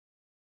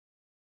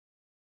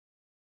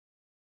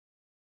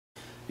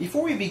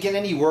Before we begin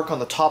any work on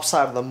the top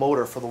side of the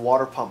motor for the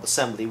water pump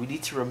assembly, we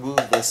need to remove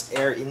this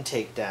air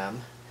intake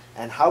dam.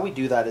 And how we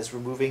do that is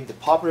removing the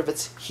pop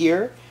rivets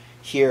here,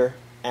 here,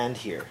 and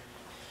here.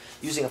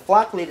 Using a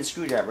flat bladed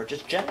screwdriver,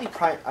 just gently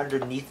pry it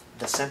underneath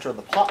the center of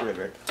the pop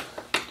rivet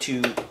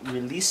to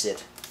release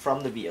it from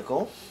the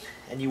vehicle.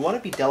 And you want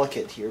to be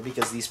delicate here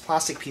because these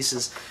plastic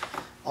pieces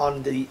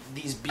on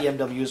these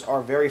BMWs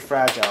are very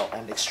fragile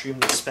and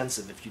extremely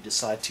expensive if you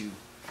decide to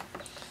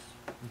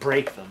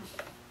break them.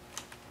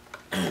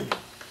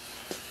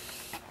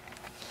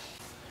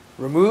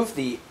 Remove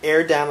the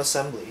air dam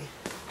assembly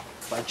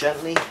by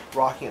gently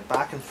rocking it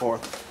back and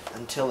forth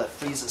until it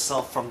frees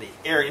itself from the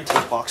air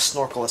intake box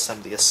snorkel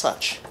assembly as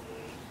such.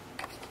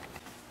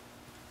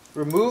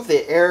 Remove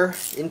the air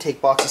intake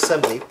box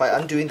assembly by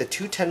undoing the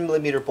two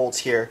 10mm bolts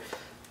here,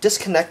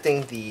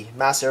 disconnecting the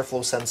mass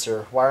airflow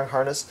sensor wiring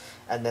harness,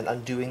 and then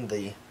undoing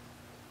the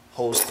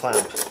hose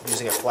clamp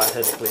using a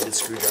flathead bladed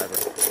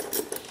screwdriver.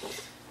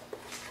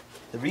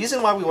 The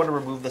reason why we want to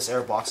remove this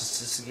air box is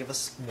just to give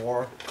us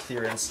more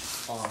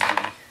clearance on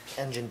the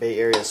engine bay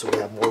area so we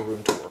have more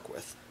room to work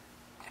with.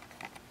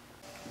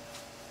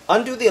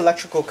 Undo the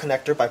electrical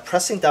connector by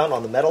pressing down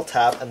on the metal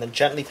tab and then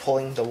gently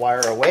pulling the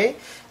wire away,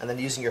 and then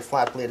using your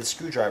flat bladed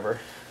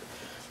screwdriver,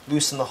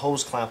 loosen the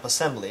hose clamp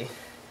assembly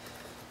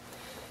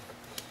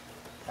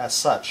as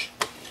such.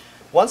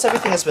 Once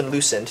everything has been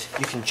loosened,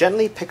 you can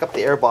gently pick up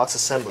the air box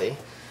assembly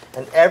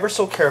and ever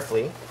so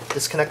carefully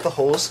disconnect the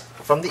hose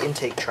from the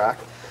intake track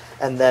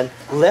and then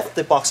lift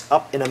the box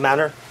up in a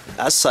manner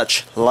as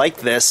such, like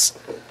this,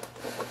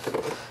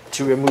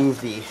 to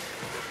remove the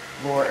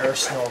lower air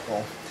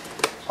snorkel.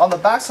 On the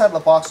back side of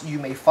the box, you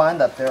may find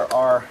that there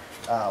are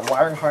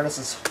wiring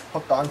harnesses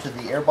hooked onto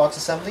the airbox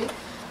assembly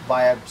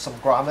via some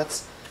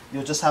grommets.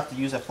 You'll just have to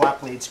use a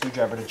flat blade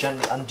screwdriver to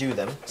gently undo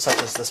them,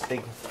 such as this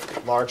big,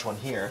 large one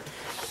here.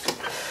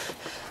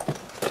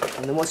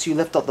 And then once you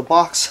lift up the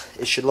box,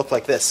 it should look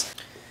like this.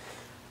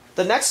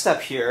 The next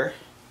step here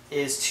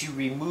is to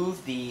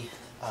remove the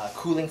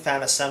cooling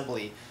fan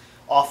assembly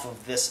off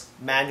of this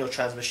manual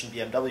transmission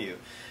BMW.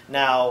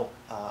 Now,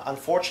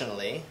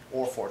 unfortunately,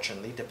 or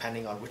fortunately,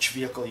 depending on which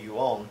vehicle you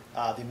own,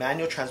 the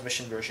manual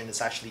transmission version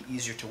is actually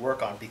easier to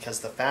work on because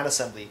the fan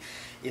assembly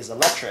is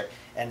electric,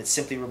 and it's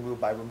simply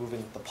removed by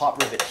removing the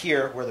pop rivet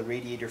here where the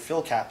radiator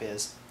fill cap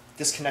is,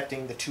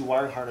 disconnecting the two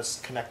wiring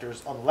harness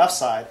connectors on the left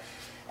side,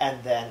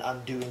 and then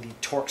undoing the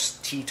Torx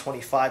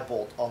T25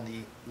 bolt on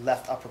the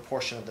left upper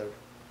portion of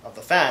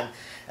the fan,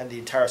 and the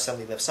entire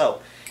assembly lifts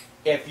out.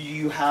 If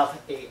you have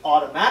an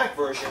automatic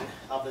version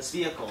of this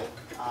vehicle,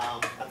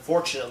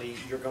 unfortunately,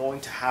 you're going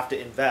to have to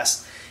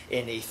invest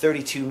in a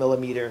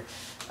 32mm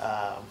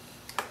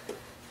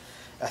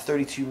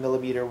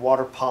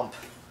water pump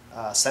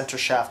center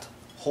shaft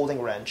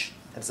holding wrench.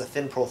 It's a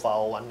thin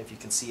profile one, if you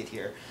can see it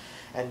here.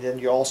 And then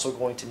you're also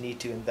going to need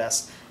to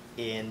invest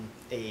in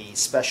a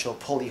special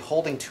pulley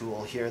holding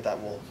tool here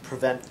that will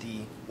prevent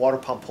the water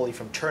pump pulley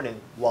from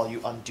turning while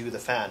you undo the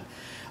fan.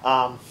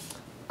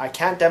 I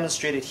can't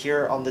demonstrate it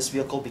here on this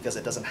vehicle because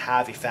it doesn't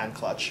have a fan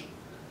clutch.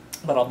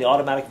 But on the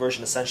automatic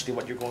version, essentially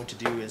what you're going to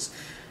do is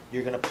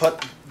you're going to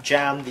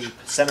jam the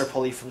center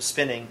pulley from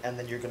spinning, and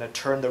then you're going to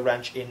turn the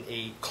wrench in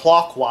a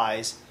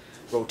clockwise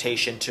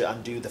rotation to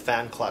undo the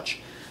fan clutch.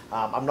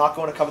 I'm not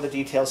going to cover the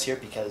details here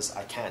because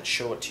I can't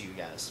show it to you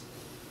guys.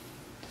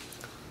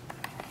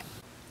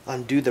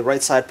 Undo the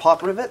right side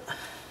pop rivet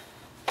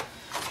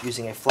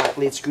using a flat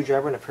blade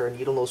screwdriver and a pair of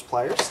needle nose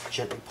pliers.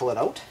 Gently pull it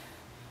out.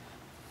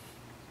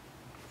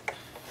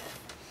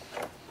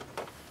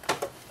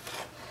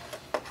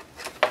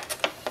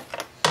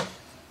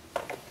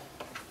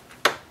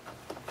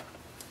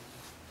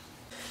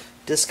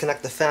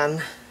 Disconnect the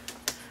fan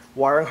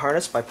wiring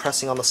harness by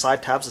pressing on the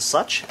side tabs as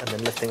such and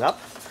then lifting up.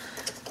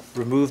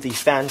 Remove the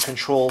fan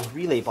control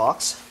relay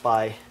box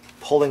by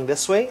pulling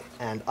this way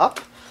and up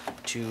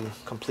to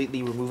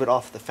completely remove it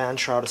off the fan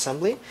shroud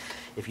assembly.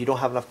 If you don't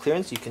have enough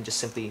clearance, you can just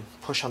simply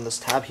push on this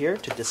tab here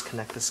to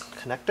disconnect this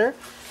connector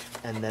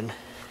and then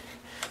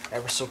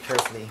ever so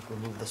carefully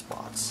remove this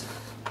box.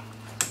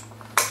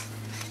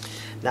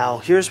 Now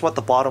here's what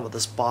the bottom of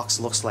this box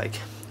looks like.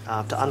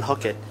 To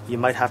unhook it, you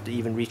might have to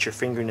even reach your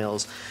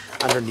fingernails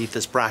underneath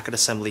this bracket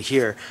assembly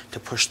here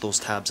to push those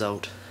tabs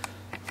out.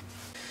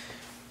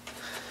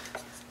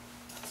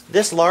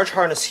 This large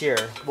harness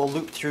here will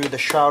loop through the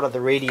shroud of the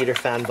radiator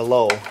fan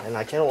below, and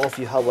I don't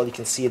know how well you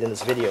can see it in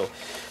this video,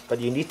 but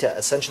you need to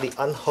essentially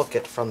unhook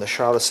it from the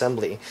shroud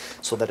assembly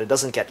so that it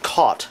doesn't get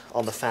caught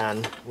on the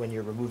fan when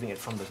you're removing it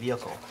from the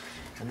vehicle.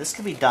 And this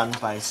can be done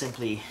by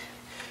simply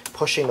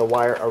pushing the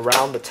wire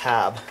around the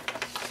tab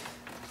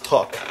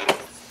hook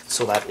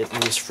so that it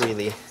moves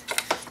freely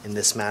in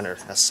this manner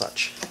as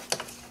such.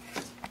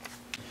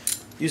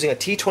 Using a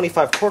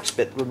T25 Torx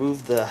bit,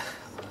 remove the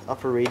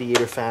upper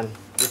radiator fan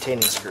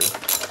retaining screw.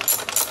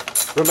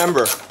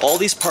 Remember, all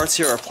these parts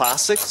here are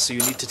plastic, so you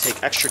need to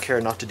take extra care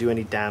not to do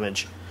any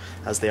damage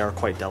as they are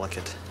quite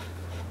delicate.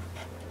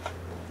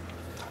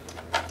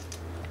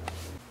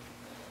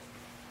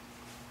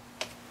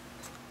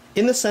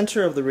 In the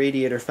center of the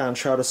radiator fan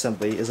shroud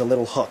assembly is a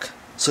little hook.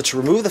 So to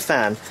remove the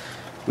fan,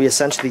 we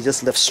essentially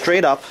just lift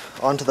straight up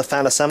onto the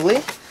fan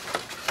assembly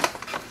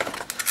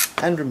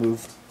and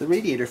remove the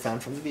radiator fan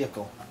from the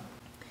vehicle.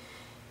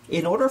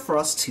 In order for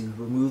us to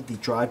remove the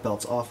drive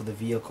belts off of the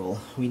vehicle,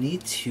 we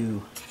need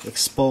to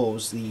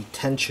expose the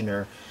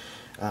tensioner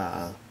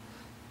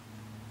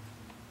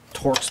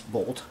Torx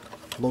bolt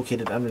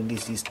located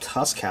underneath these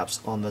tusk caps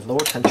on the lower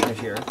tensioner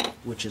here,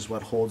 which is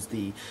what holds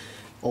the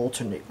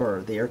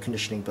the air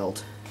conditioning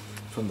belt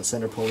from the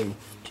center pulley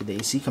to the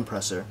AC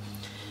compressor.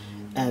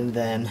 And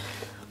then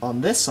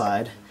on this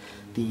side,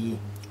 the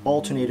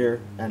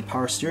alternator and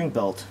power steering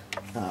belt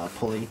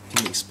pulley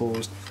can be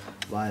exposed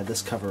via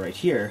this cover right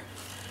here,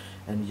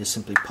 and you just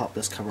simply pop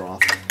this cover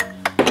off,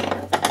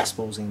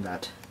 exposing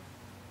that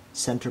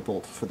center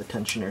bolt for the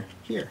tensioner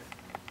here.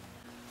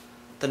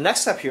 The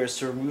next step here is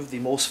to remove the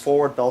most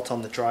forward belt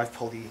on the drive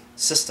pulley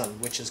system,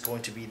 which is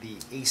going to be the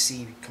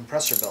AC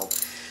compressor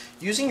belt.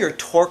 Using your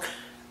Torx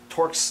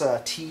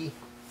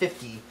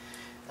T50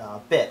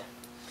 bit,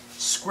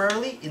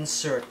 squarely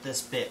insert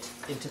this bit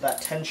into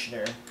that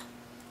tensioner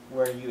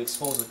where you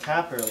exposed the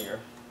cap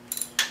earlier,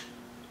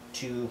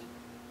 to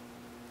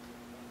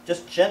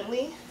just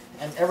gently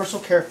and ever so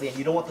carefully, and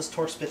you don't want this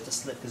Torx bit to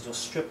slip because you'll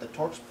strip the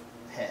Torx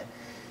head,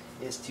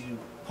 is to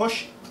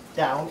push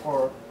down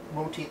or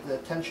rotate the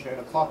tensioner in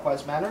a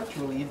clockwise manner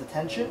to relieve the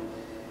tension,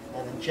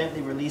 and then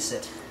gently release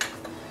it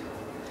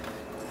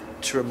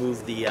to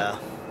remove the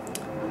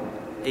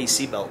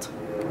AC belt.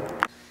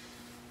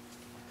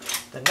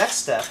 The next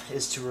step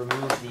is to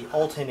remove the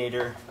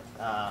alternator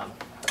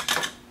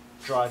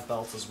drive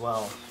belt as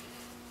well.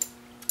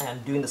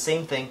 And doing the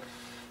same thing,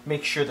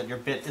 make sure that your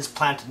bit is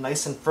planted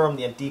nice and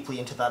firmly and deeply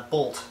into that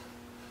bolt,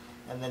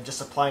 and then just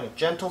applying a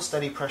gentle,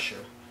 steady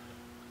pressure,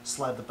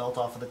 slide the belt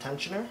off of the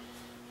tensioner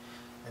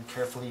and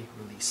carefully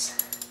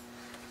release.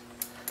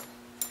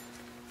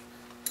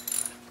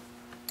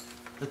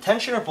 The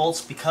tensioner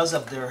bolts, because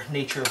of their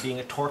nature of being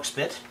a Torx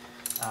bit,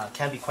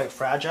 can be quite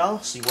fragile,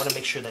 so you want to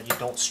make sure that you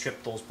don't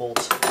strip those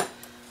bolts,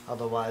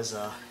 otherwise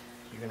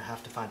you're going to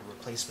have to find a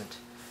replacement.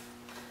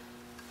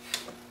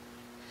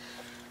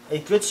 A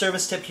good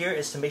service tip here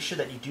is to make sure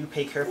that you do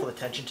pay careful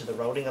attention to the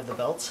routing of the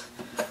belts,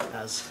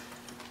 as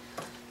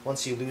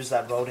once you lose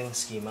that routing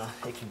schema,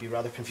 it can be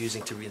rather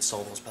confusing to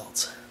reinstall those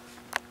belts.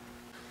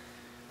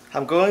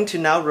 I'm going to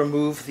now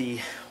remove the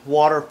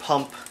water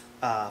pump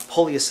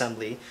pulley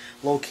assembly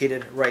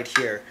located right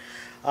here.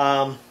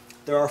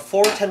 There are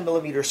 4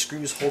 10mm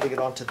screws holding it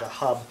onto the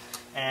hub,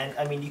 and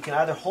I mean, you can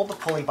either hold the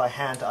pulley by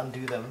hand to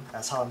undo them,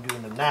 as how I'm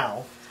doing them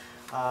now,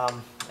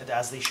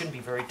 as they shouldn't be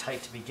very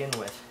tight to begin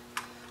with.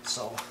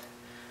 So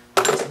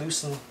I'll just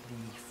loosen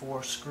the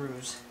 4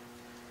 screws,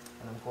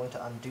 and I'm going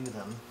to undo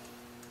them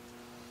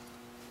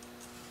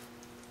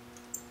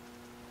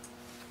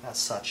as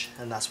such,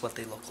 and that's what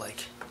they look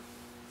like.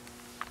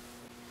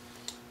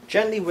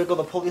 Gently wiggle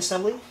the pulley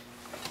assembly,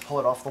 pull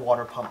it off the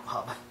water pump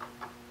hub.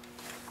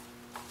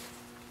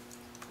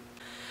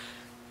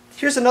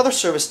 Here's another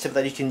service tip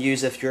that you can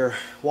use if your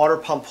water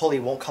pump pulley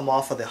won't come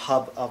off of the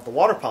hub of the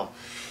water pump,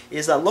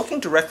 is that looking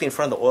directly in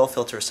front of the oil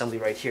filter assembly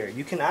right here,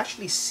 you can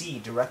actually see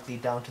directly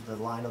down to the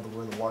line of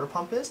where the water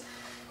pump is,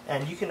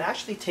 and you can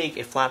actually take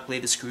a flat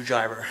bladed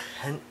screwdriver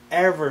and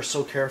ever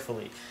so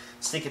carefully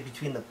stick it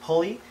between the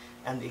pulley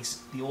and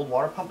the old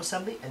water pump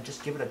assembly and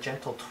just give it a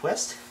gentle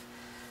twist.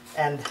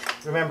 And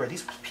remember,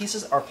 these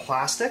pieces are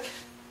plastic,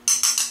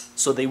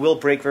 so they will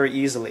break very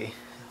easily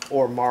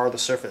or mar the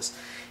surface.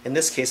 In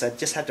this case, I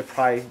just had to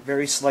pry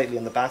very slightly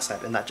on the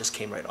backside, and that just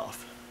came right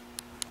off.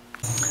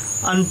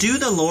 Undo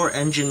the lower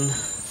engine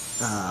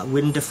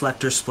wind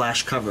deflector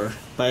splash cover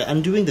by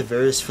undoing the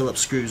various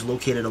Phillips screws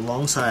located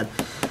alongside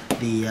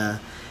the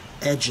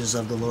edges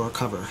of the lower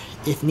cover.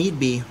 If need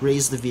be,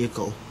 raise the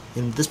vehicle.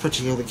 In this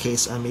particular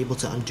case, I'm able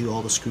to undo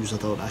all the screws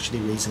without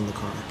actually raising the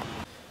car.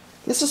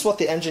 This is what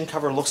the engine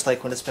cover looks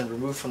like when it's been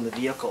removed from the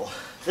vehicle.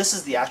 This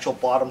is the actual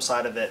bottom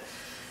side of it,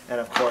 and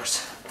of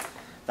course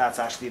that's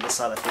actually the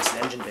side that faces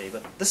the engine bay,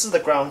 but this is the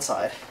ground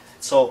side.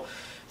 So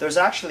there's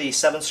actually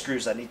 7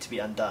 screws that need to be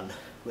undone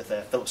with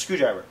a Phillips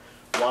screwdriver.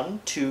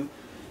 1, 2,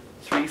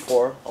 3,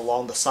 4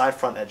 along the side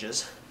front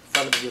edges.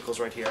 Front of the vehicle's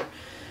right here.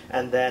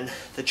 And then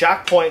the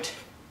jack point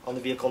on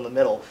the vehicle in the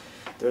middle,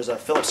 there's a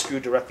Phillips screw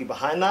directly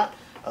behind that,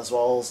 as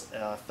well as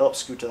a Phillips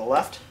screw to the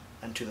left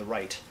and to the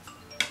right.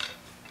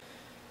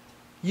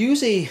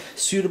 Use a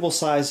suitable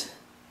size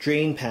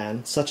drain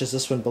pan, such as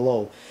this one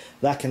below,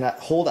 that can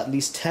hold at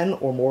least 10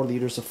 or more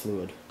liters of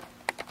fluid.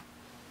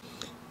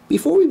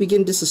 Before we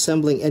begin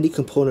disassembling any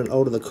component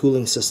out of the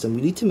cooling system,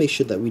 we need to make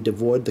sure that we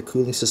devoid the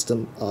cooling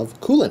system of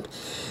coolant.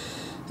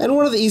 And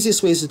one of the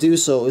easiest ways to do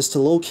so is to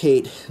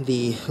locate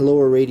the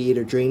lower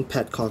radiator drain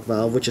petcock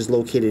valve, which is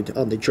located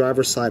on the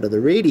driver's side of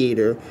the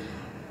radiator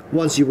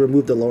once you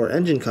remove the lower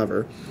engine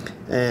cover.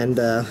 And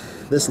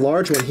this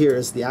large one here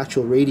is the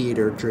actual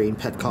radiator drain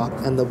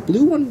petcock, and the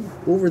blue one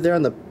over there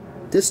in the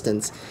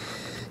distance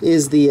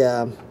is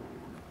the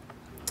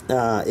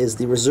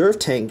reserve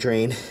tank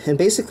drain. And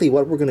basically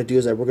what we're going to do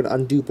is that we're going to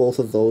undo both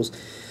of those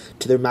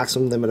to their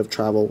maximum limit of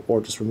travel,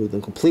 or just remove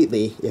them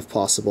completely if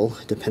possible,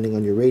 depending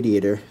on your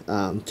radiator,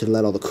 to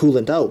let all the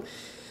coolant out.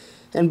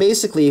 And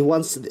basically,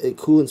 once the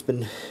coolant's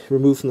been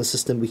removed from the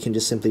system, we can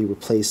just simply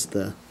replace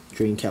the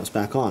drain caps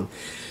back on.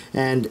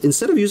 And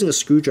instead of using a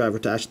screwdriver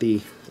to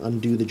actually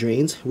undo the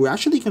drains, we're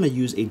actually going to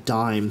use a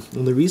dime.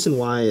 And the reason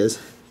why is,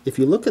 if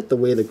you look at the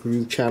way the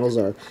groove channels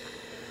are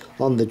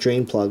on the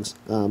drain plugs,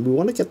 we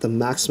want to get the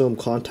maximum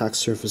contact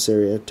surface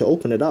area to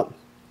open it up.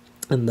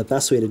 And the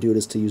best way to do it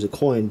is to use a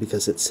coin,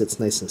 because it sits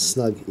nice and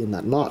snug in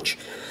that notch.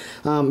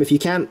 If you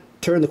can't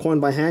turn the coin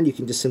by hand, you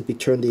can just simply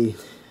turn the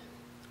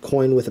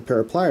coin with a pair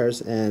of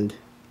pliers, and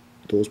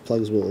those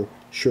plugs will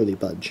surely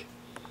budge.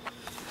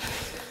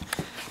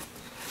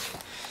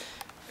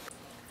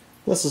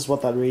 This is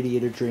what that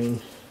radiator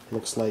drain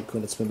looks like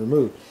when it's been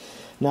removed.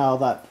 Now,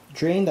 that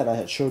drain that I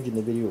had showed you in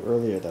the video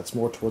earlier, that's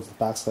more towards the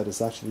backside,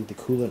 is actually the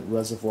coolant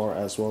reservoir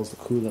as well as the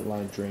coolant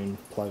line drain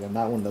plug, and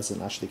that one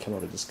doesn't actually come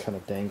out, it just kind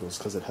of dangles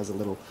because it has a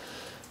little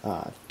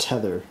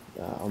tether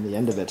on the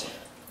end of it.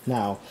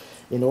 Now,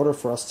 in order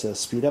for us to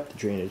speed up the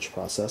drainage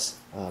process,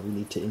 we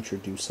need to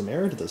introduce some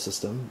air into the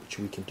system, which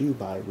we can do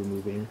by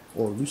removing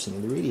or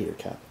loosening the radiator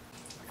cap.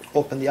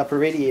 Open the upper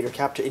radiator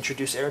cap to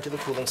introduce air into the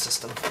cooling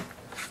system.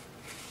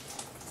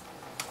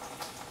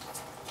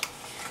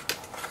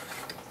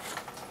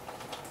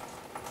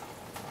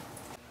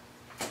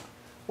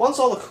 Once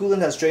all the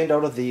coolant has drained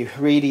out of the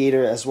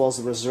radiator as well as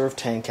the reserve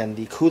tank and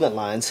the coolant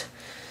lines,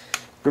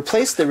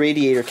 replace the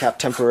radiator cap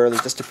temporarily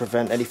just to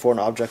prevent any foreign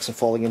objects from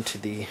falling into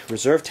the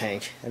reserve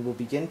tank, and we'll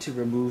begin to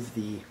remove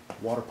the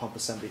water pump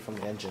assembly from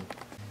the engine.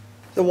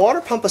 The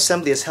water pump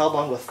assembly is held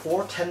on with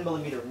 4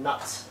 10mm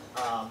nuts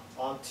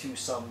onto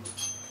some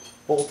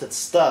bolted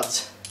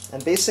studs,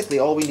 and basically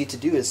all we need to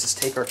do is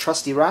just take our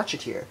trusty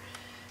ratchet here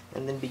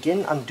and then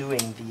begin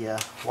undoing the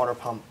water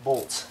pump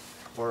bolts.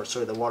 Or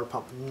sorry, the water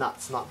pump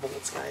nuts, not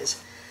bolts,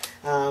 guys.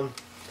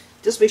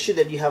 Just make sure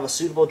that you have a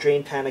suitable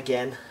drain pan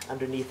again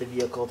underneath the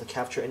vehicle to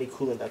capture any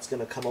coolant that's going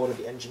to come out of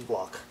the engine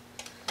block.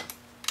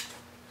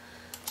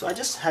 So I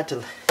just had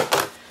to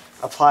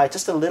apply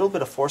just a little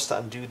bit of force to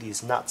undo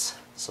these nuts,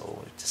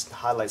 so it just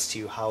highlights to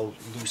you how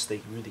loose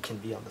they really can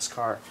be on this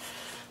car.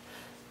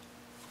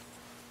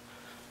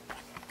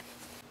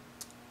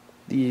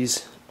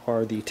 These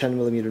are the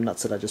 10mm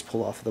nuts that I just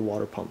pulled off of the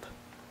water pump.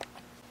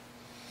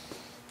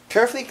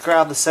 Carefully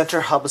grab the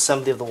center hub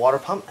assembly of the water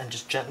pump and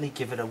just gently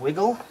give it a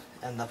wiggle,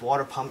 and the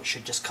water pump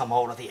should just come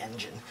out of the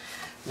engine.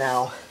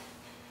 Now,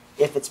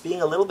 if it's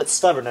being a little bit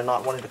stubborn and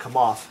not wanting to come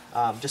off,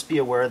 just be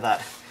aware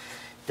that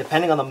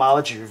depending on the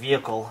mileage of your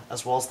vehicle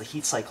as well as the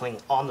heat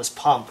cycling on this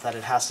pump that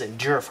it has to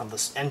endure from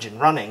this engine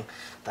running,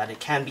 that it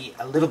can be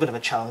a little bit of a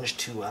challenge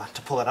to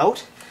pull it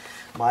out.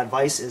 My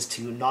advice is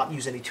to not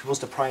use any tools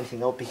to pry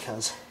anything out,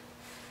 because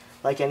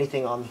like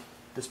anything on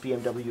this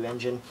BMW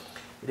engine,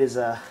 it is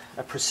a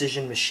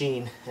precision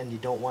machine, and you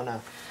don't want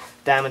to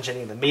damage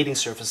any of the mating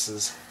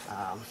surfaces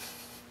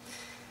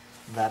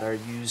that are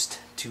used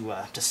to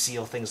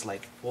seal things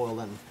like oil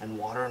and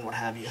water and what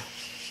have you.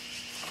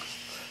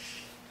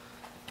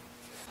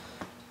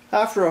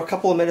 After a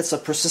couple of minutes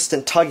of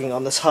persistent tugging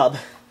on this hub,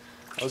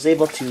 I was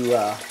able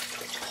to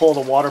pull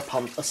the water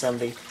pump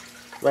assembly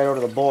right out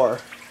of the bore.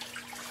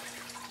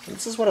 And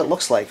this is what it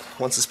looks like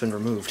once it's been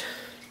removed.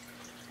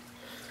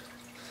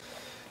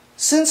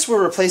 Since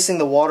we're replacing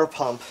the water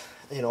pump,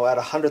 at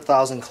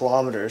 100,000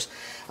 kilometers,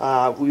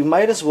 we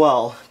might as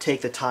well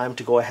take the time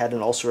to go ahead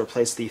and also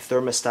replace the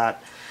thermostat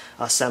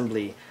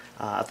assembly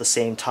at the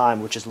same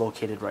time, which is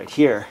located right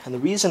here. And the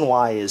reason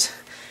why is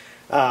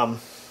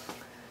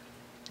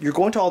you're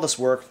going to all this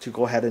work to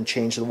go ahead and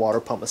change the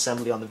water pump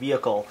assembly on the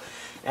vehicle,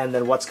 and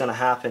then what's going to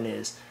happen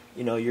is,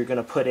 you're going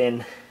to put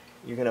in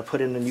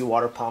a new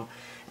water pump,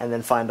 and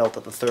then find out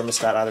that the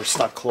thermostat either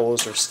stuck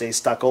closed or stays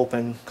stuck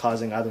open,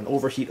 causing either an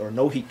overheat or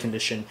no heat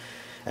condition.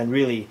 And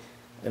really,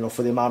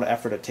 for the amount of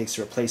effort it takes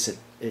to replace it,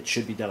 it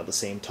should be done at the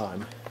same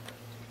time.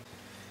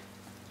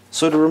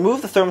 So to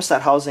remove the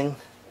thermostat housing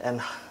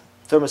and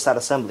thermostat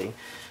assembly,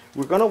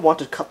 we're going to want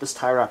to cut this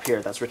tie wrap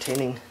here that's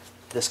retaining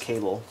this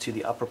cable to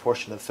the upper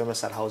portion of the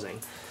thermostat housing.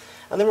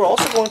 And then we're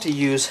also going to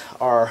use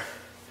our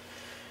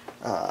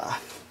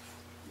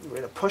we're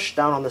going to push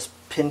down on this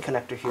pin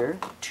connector here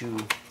to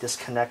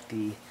disconnect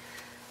the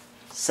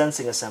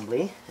sensing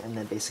assembly, and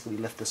then basically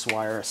lift this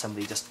wire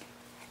assembly just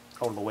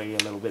out of the way a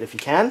little bit if you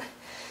can.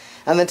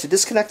 And then to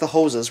disconnect the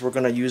hoses, we're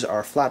going to use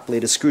our flat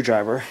bladed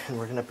screwdriver, and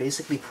we're going to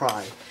basically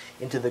pry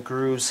into the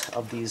grooves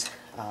of these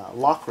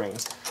lock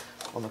rings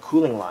on the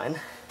cooling line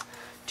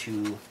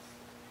to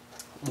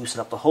loosen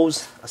up the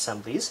hose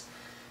assemblies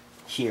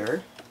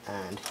here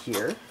and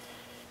here.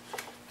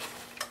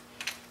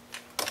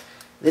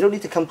 They don't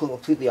need to come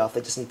completely off, they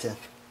just need to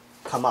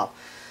come up.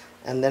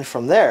 And then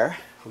from there,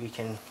 we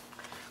can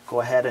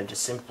go ahead and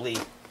just simply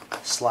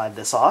slide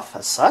this off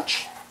as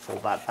such,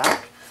 fold that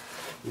back.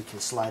 We can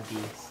slide the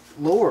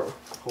lower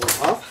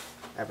hose off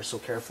ever so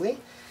carefully.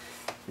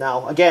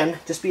 Now again,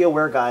 just be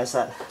aware, guys,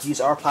 that these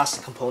are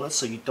plastic components,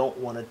 so you don't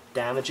want to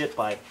damage it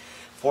by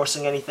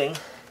forcing anything.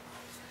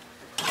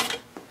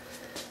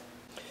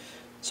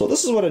 So So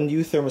this is what a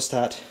new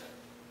thermostat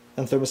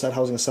and thermostat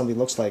housing assembly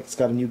looks like. It's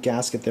got a new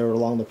gasket there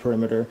along the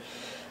perimeter,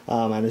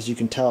 and as you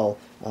can tell,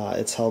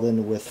 it's held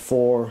in with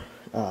 4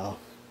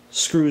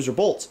 screws or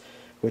bolts,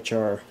 which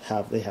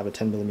have a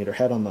 10mm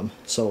head on them.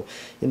 So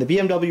in the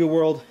BMW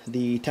world,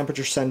 the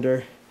temperature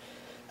sender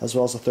as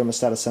well as the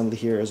thermostat assembly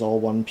here is all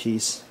one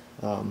piece.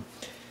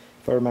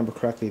 If I remember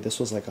correctly, this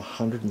was like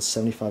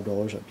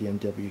 $175 at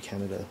BMW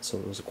Canada, so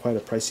it was quite a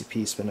pricey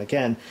piece. But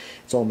again,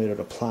 it's all made out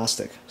of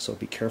plastic, so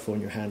be careful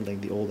when you're handling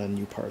the old and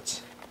new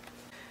parts.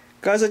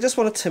 Guys, I just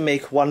wanted to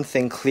make one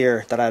thing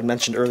clear that I had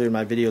mentioned earlier in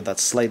my video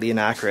that's slightly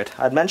inaccurate.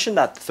 I had mentioned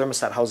that the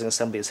thermostat housing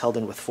assembly is held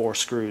in with 4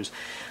 screws,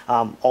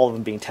 all of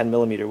them being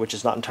 10mm, which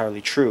is not entirely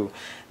true.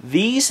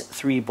 These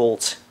 3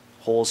 bolt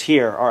holes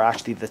here are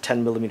actually the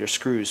 10mm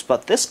screws,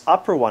 but this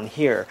upper one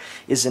here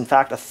is in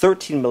fact a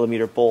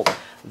 13mm bolt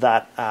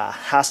that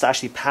has to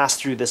actually pass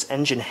through this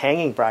engine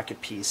hanging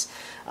bracket piece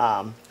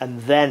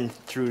and then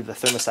through the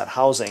thermostat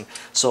housing.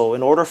 So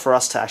in order for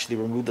us to actually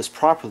remove this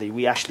properly,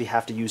 we actually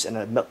have to use an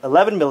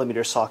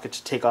 11mm socket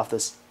to take off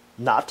this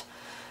nut,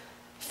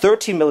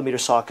 13mm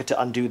socket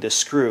to undo this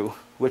screw,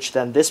 which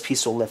then this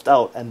piece will lift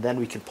out, and then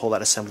we can pull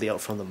that assembly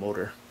out from the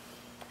motor.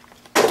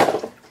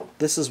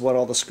 This is what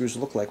all the screws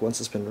look like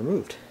once it's been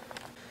removed.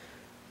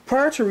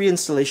 Prior to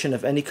reinstallation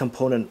of any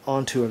component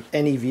onto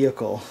any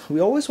vehicle, we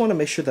always want to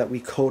make sure that we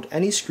coat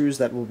any screws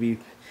that will be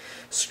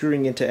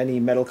screwing into any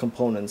metal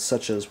components,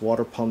 such as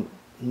water pump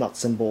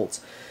nuts and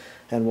bolts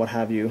and what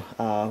have you,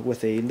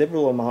 with a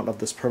liberal amount of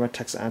this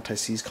Permatex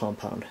anti-seize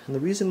compound. And the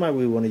reason why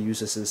we want to use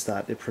this is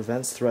that it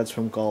prevents threads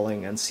from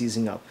galling and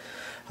seizing up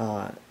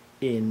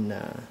in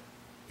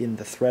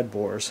the thread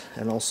bores,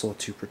 and also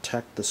to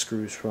protect the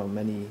screws from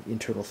any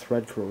internal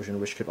thread corrosion,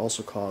 which could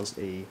also cause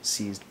a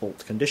seized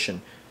bolt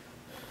condition.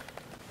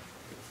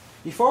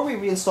 Before we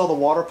reinstall the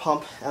water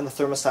pump and the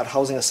thermostat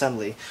housing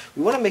assembly,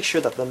 we want to make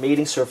sure that the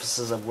mating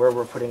surfaces of where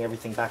we're putting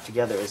everything back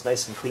together is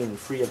nice and clean and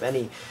free of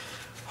any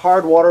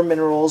hard water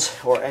minerals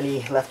or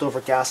any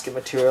leftover gasket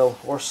material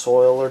or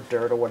soil or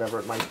dirt or whatever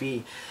it might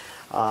be,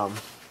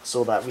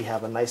 so that we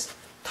have a nice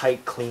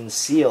tight clean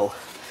seal.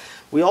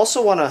 We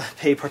also want to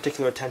pay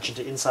particular attention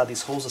to inside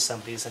these hose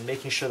assemblies and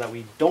making sure that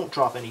we don't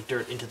drop any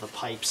dirt into the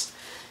pipes,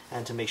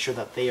 and to make sure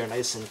that they are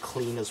nice and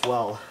clean as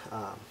well,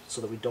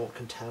 so that we don't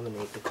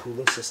contaminate the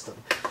cooling system.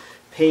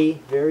 Pay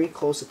very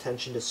close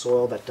attention to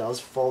soil that does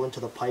fall into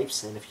the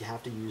pipes, and if you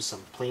have to use some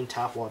plain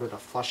tap water to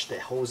flush the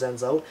hose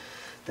ends out,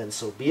 then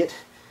so be it.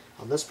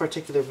 On this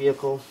particular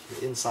vehicle,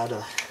 the inside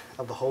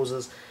of the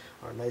hoses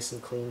are nice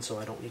and clean, so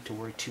I don't need to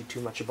worry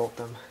too much about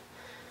them.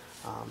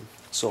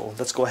 So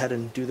let's go ahead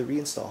and do the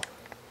reinstall.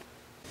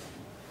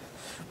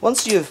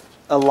 Once you've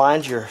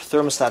aligned your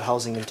thermostat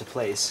housing into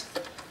place,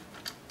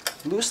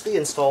 loosely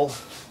install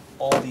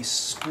all these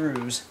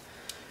screws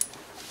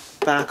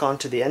back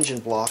onto the engine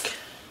block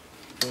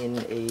in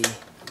a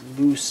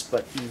loose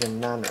but even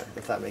manner,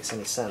 if that makes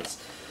any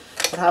sense.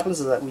 What happens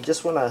is that we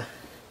just want to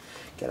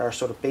get our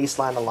sort of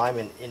baseline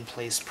alignment in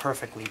place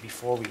perfectly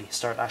before we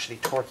start actually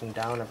torquing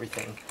down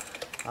everything.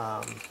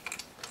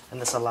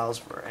 And this allows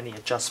for any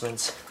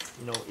adjustments,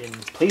 in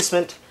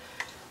placement,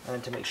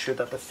 and to make sure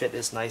that the fit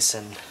is nice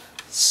and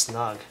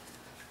snug.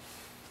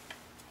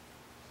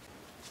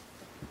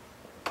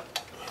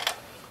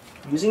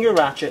 Using your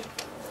ratchet,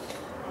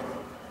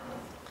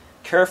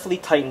 carefully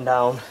tighten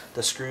down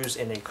the screws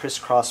in a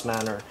crisscross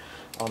manner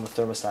on the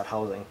thermostat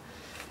housing.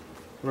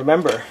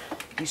 Remember,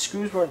 these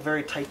screws weren't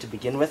very tight to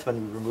begin with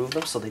when we removed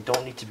them, so they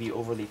don't need to be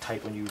overly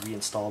tight when you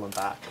reinstall them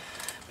back.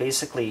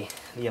 Basically,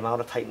 the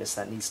amount of tightness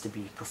that needs to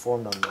be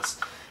performed on this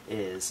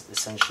is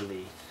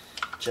essentially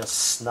just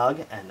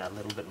snug and a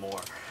little bit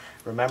more.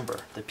 Remember,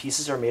 the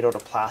pieces are made out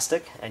of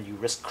plastic, and you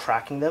risk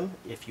cracking them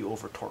if you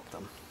over torque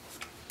them.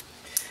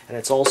 And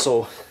it's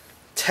also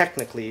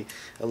technically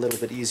a little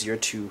bit easier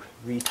to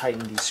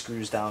retighten these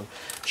screws down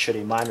should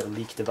a minor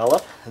leak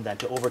develop than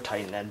to over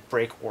tighten and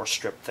break or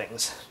strip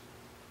things.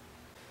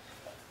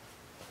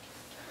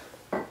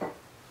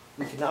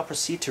 We can now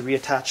proceed to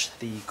reattach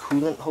the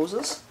coolant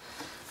hoses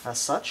as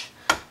such,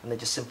 and they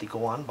just simply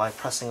go on by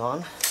pressing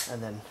on,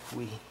 and then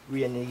we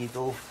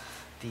re-enable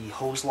the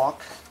hose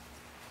lock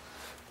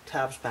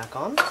tabs back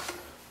on.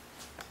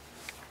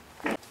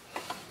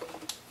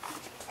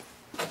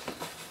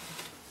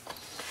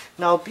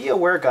 Now be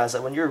aware, guys,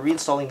 that when you're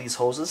reinstalling these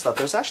hoses, that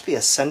there's actually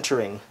a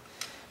centering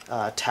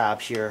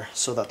tab here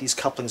so that these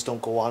couplings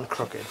don't go on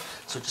crooked.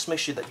 So just make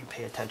sure that you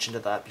pay attention to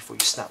that before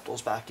you snap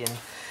those back in.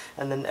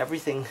 And then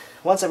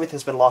once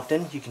everything's been locked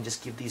in, you can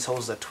just give these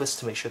hoses a twist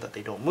to make sure that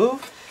they don't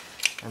move.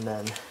 And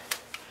then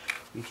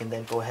we can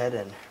then go ahead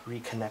and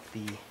reconnect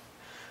the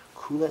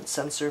coolant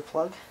sensor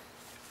plug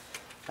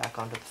back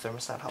onto the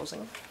thermostat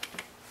housing.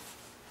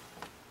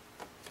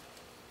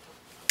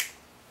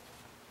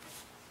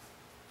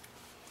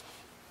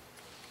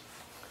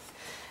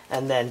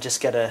 And then just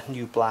get a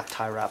new black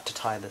tie wrap to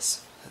tie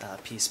this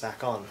piece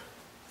back on.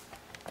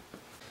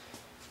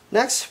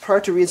 Next, prior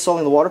to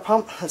reinstalling the water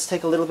pump, let's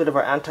take a little bit of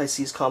our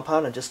anti-seize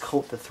compound and just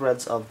coat the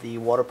threads of the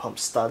water pump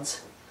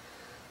studs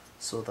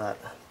so that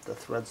the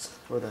threads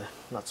or the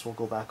nuts will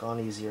go back on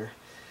easier,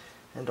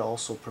 and to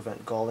also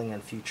prevent galling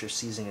and future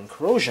seizing and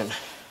corrosion.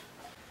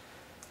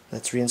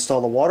 Let's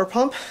reinstall the water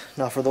pump.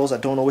 Now for those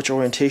that don't know which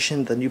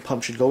orientation the new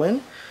pump should go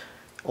in,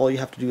 all you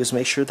have to do is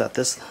make sure that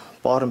this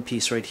bottom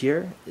piece right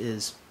here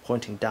is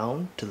pointing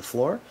down to the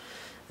floor,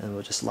 and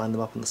we'll just line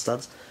them up in the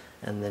studs,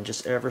 and then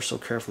just ever so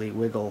carefully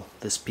wiggle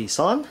this piece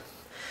on.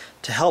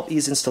 To help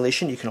ease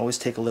installation, you can always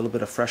take a little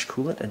bit of fresh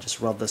coolant and just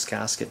rub this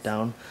gasket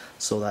down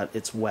so that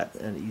it's wet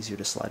and easier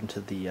to slide into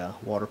the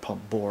water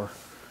pump bore.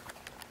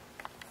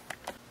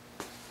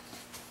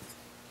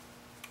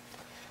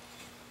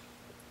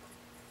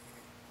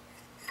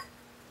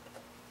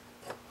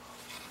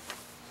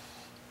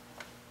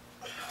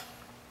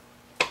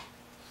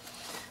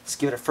 Let's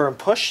give it a firm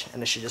push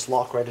and it should just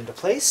lock right into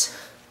place.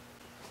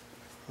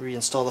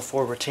 Reinstall the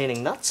 4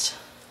 retaining nuts.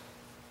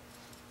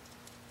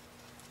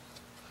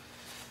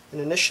 And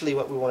initially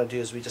what we want to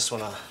do is we just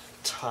want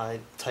to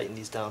tighten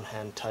these down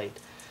hand tight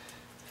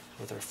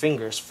with our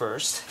fingers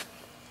first.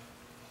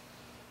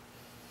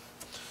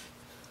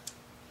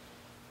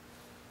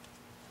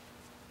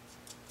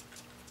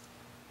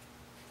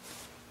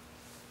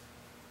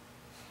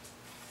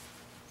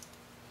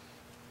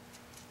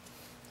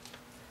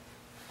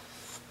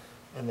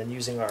 And then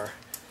using our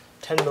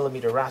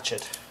 10mm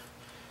ratchet,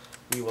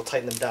 we will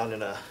tighten them down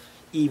in a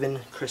even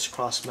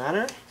crisscross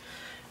manner,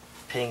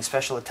 paying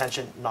special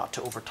attention not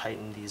to over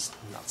tighten these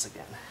nuts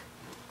again.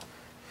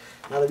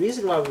 Now the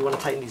reason why we want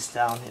to tighten these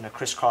down in a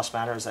crisscross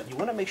manner is that you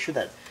want to make sure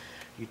that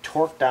you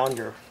torque down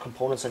your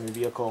components on your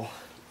vehicle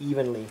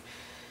evenly.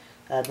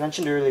 I had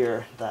mentioned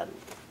earlier that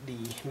the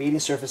mating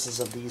surfaces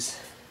of these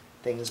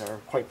things are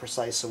quite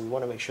precise, so we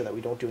want to make sure that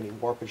we don't do any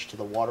warpage to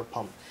the water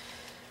pump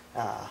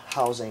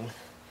housing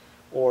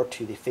or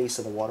to the face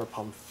of the water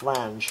pump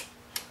flange.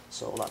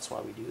 So that's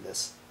why we do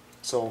this.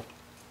 So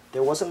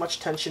there wasn't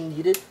much tension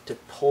needed to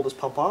pull this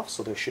pump off,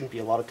 so there shouldn't be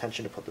a lot of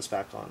tension to put this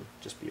back on.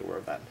 Just be aware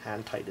of that.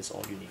 Hand tight is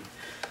all you need.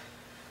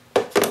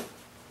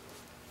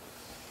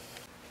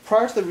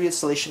 Prior to the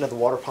reinstallation of the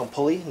water pump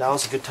pulley, now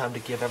is a good time to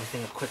give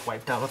everything a quick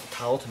wipe down with a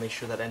towel to make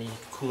sure that any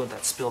coolant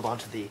that's spilled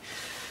onto the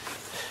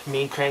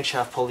main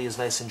crankshaft pulley is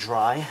nice and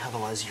dry.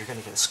 Otherwise you're going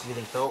to get a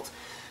squealing belt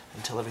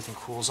until everything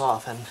cools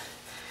off, and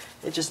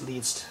it just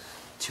leads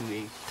to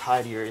a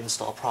tidier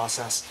install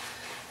process.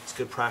 It's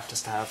good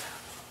practice to have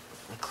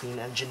a clean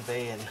engine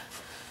bay and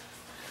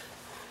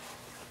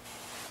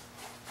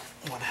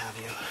what have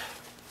you.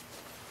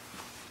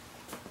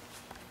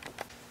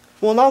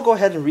 We'll now go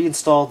ahead and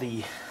reinstall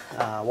the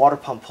water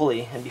pump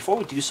pulley, and before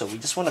we do so, we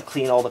just want to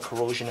clean all the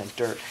corrosion and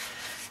dirt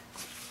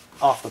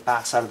off the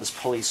back side of this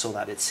pulley so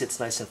that it sits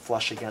nice and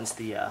flush against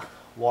the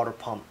water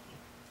pump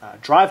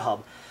drive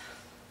hub.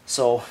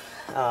 So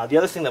the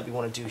other thing that we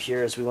want to do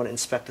here is we want to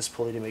inspect this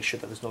pulley to make sure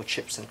that there's no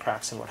chips and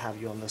cracks and what have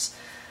you on this,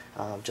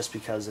 just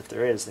because if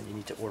there is, then you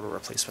need to order a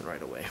replacement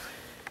right away.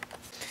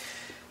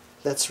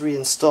 Let's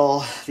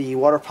reinstall the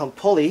water pump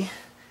pulley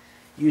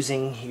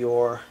using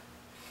your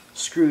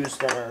screws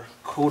that are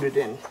coated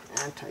in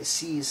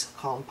anti-seize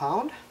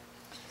compound,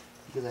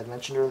 because I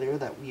mentioned earlier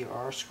that we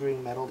are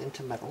screwing metal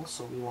into metal,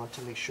 so we want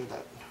to make sure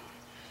that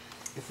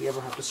if we ever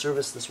have to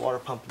service this water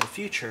pump in the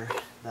future,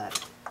 that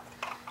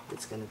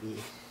it's going to be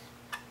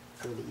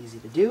fairly easy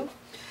to do.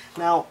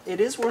 Now,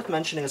 it is worth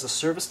mentioning as a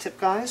service tip,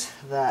 guys,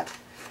 that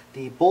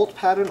the bolt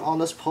pattern on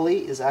this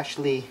pulley is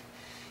actually,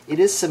 it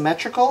is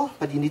symmetrical,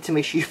 but you need to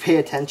make sure you pay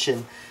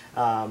attention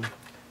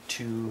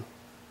to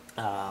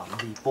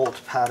the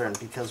bolt pattern,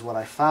 because what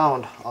I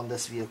found on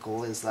this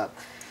vehicle is that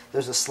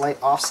there's a slight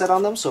offset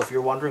on them. So if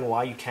you're wondering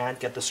why you can't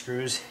get the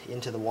screws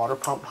into the water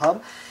pump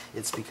hub,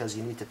 it's because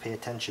you need to pay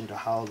attention to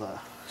how the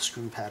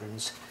screw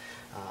patterns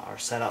are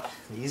set up.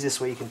 The easiest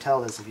way you can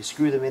tell is if you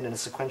screw them in a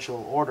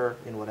sequential order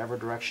in whatever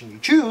direction you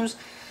choose,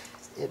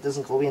 it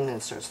doesn't go in and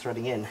it starts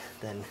threading in,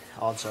 then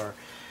odds are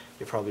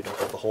you probably don't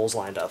have the holes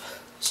lined up.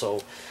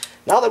 So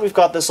now that we've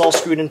got this all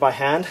screwed in by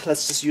hand,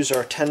 let's just use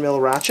our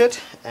 10mm ratchet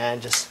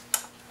and just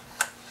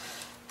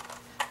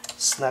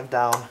snug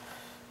down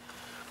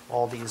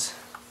all these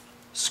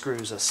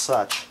screws as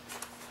such.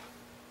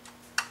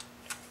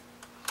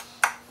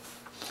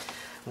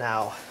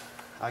 Now,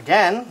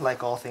 again,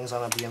 like all things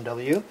on a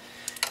BMW,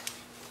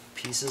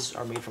 pieces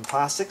are made from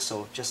plastic,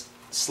 so just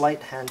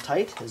slight hand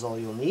tight is all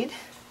you'll need.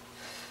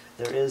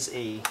 There is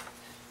a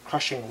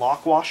crushing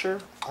lock washer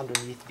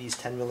underneath these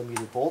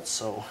 10mm bolts,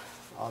 so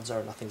odds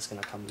are nothing's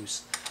going to come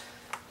loose.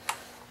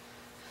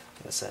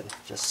 Like I said,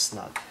 just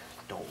snug.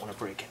 Don't want to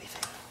break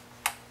anything.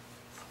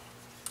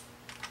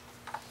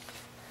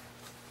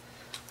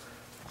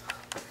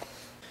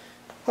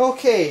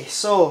 Okay,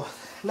 so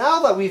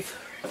now that we've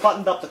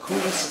buttoned up the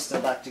cooling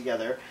system back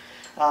together,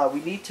 we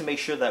need to make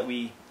sure that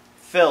we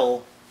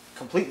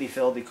completely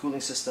fill the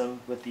cooling system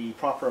with the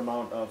proper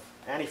amount of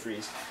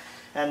antifreeze.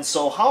 And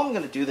so how I'm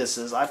going to do this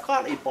is I've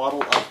got a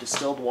bottle of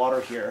distilled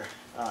water here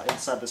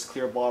inside this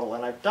clear bottle,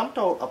 and I've dumped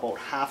out about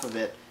half of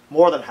it,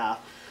 more than half.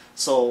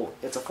 So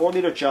it's a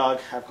 4-liter jug.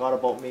 I've got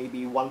about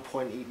maybe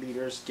 1.8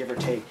 liters, give or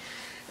take.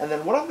 And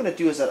then what I'm going to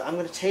do is that I'm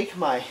going to take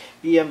my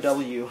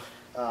BMW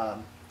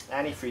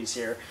antifreeze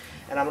here,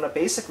 and I'm going to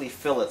basically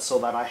fill it so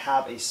that I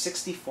have a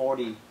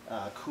 60-40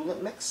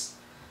 coolant mix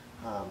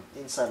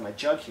inside my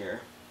jug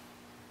here.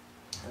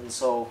 And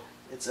so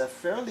it's a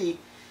fairly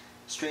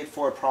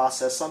straightforward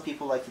process. Some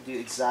people like to do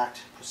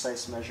exact,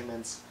 precise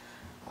measurements.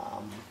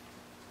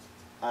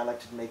 I like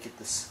to make it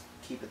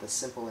keep it the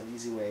simple and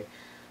easy way,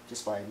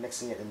 just by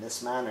mixing it in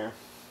this manner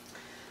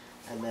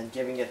and then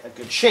giving it a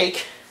good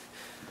shake,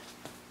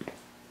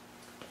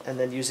 and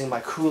then using my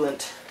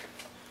coolant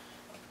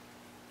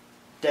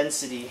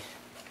density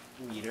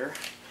meter,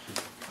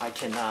 I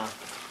can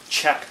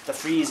check the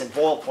freeze and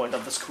boil point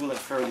of this coolant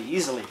fairly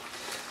easily.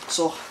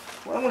 So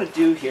what I'm going to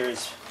do here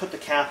is put the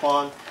cap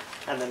on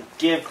and then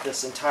give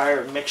this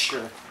entire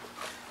mixture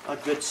a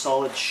good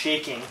solid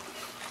shaking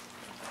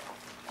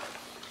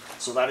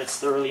so that it's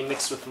thoroughly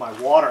mixed with my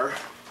water.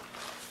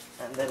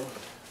 And then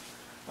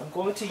I'm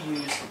going to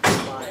use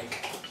my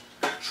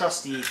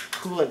trusty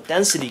coolant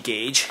density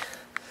gauge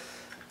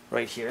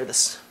right here,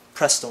 this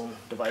Prestone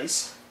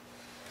device.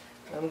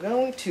 I'm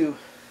going to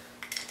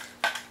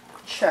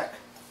check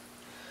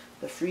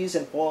the freeze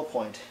and boil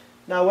point.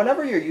 Now,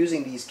 whenever you're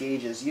using these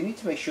gauges, you need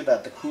to make sure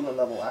that the coolant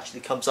level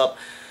actually comes up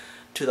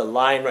to the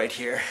line right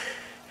here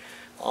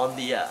on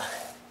the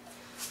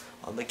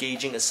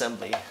gauging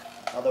assembly.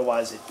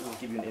 Otherwise, it will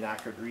give you an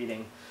inaccurate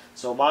reading.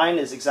 So mine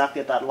is exactly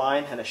at that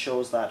line, and it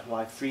shows that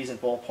my freeze and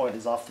boil point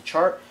is off the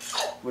chart,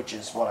 which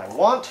is what I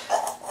want.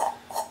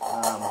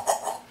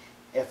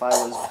 If I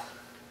was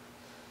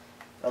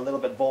a little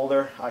bit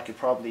bolder, I could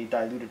probably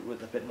dilute it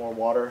with a bit more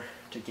water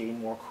to gain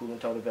more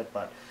coolant out of it.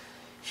 But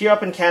here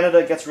up in Canada,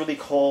 it gets really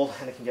cold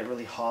and it can get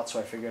really hot, so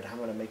I figured I'm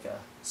going to make a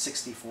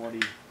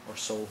 60-40 or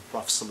so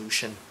rough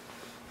solution.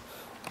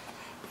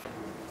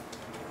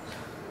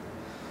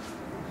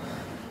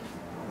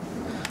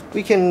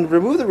 We can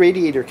remove the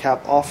radiator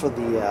cap off of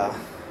the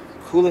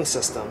cooling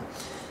system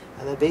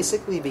and then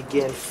basically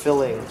begin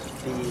filling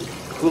the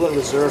coolant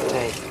reserve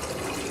tank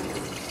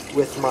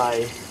with my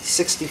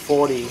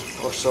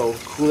 60-40 or so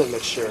coolant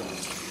mixture.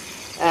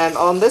 And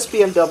on this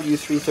BMW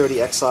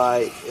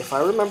 330xi, if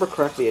I remember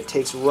correctly, it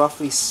takes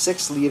roughly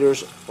 6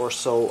 liters or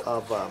so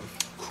of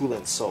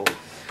coolant. So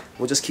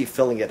we'll just keep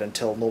filling it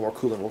until no more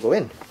coolant will go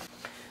in.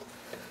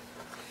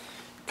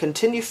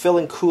 Continue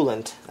filling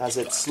coolant as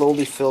it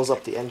slowly fills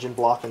up the engine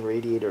block and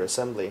radiator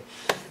assembly.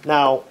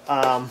 Now,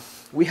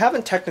 we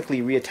haven't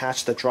technically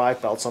reattached the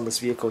drive belts on this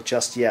vehicle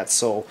just yet,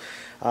 so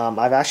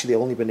I've actually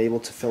only been able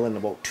to fill in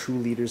about 2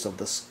 liters of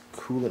this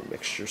coolant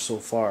mixture so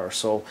far.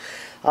 So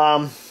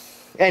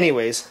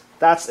anyways,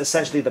 that's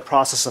essentially the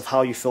process of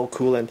how you fill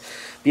coolant.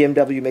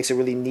 BMW makes a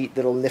really neat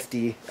little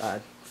nifty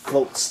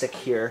float stick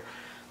here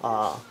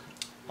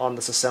on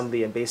this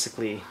assembly, and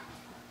basically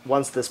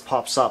once this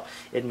pops up,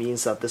 it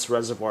means that this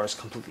reservoir is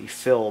completely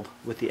filled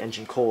with the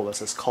engine coal.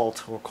 This is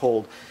cold or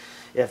cold.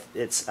 If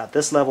it's at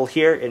this level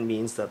here, it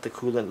means that the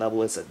coolant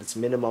level is at its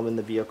minimum in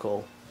the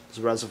vehicle's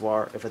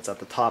reservoir. If it's at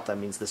the top, that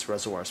means this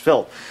reservoir is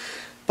filled.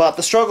 But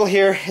the struggle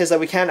here is that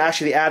we can't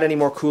actually add any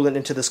more coolant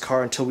into this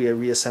car until we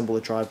reassemble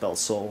the drive belt.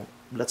 So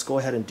let's go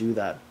ahead and do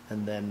that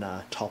and then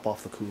top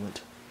off the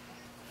coolant.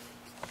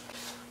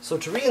 So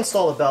to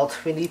reinstall the belt,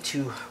 we need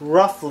to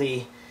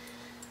roughly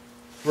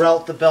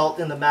route the belt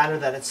in the manner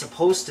that it's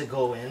supposed to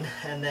go in,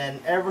 and then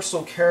ever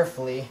so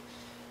carefully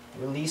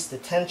release the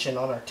tension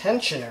on our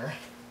tensioner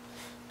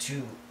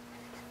to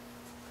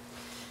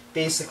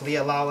basically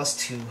allow us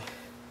to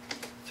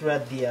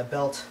thread the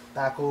belt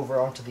back over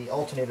onto the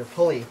alternator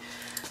pulley.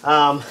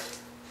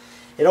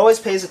 It always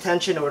pays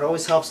attention, or it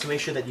always helps to make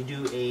sure that you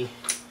do a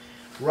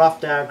rough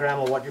diagram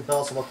of what your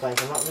belts look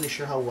like. I'm not really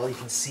sure how well you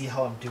can see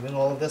how I'm doing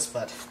all of this,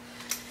 but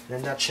in a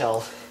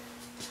nutshell,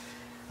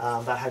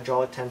 that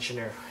hydraulic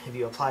tensioner, if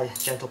you apply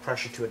gentle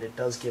pressure to it, it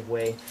does give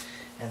way,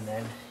 and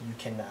then you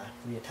can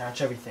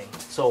reattach everything.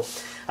 So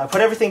I put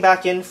everything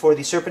back in for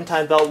the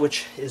serpentine belt,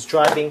 which is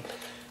driving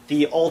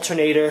the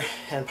alternator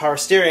and power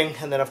steering,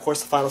 and then of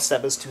course the final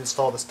step is to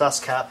install this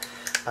dust cap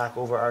back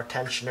over our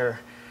tensioner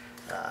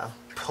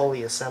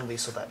pulley assembly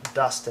so that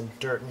dust and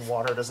dirt and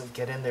water doesn't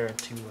get in there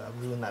to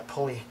ruin that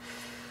pulley.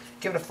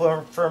 Give it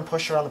a firm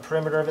push around the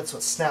perimeter of it so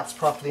it snaps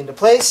properly into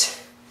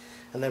place,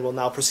 and then we'll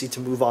now proceed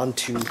to move on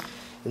to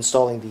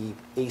installing the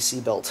AC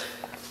belt.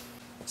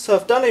 So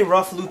I've done a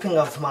rough looping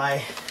of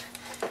my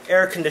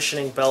air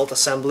conditioning belt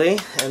assembly,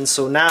 and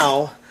so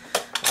now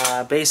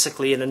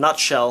basically in a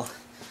nutshell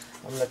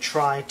I'm going to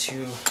try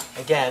to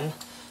again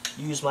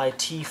use my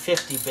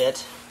T50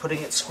 bit,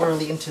 putting it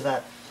squarely into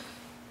that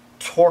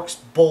Torx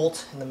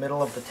bolt in the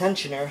middle of the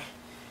tensioner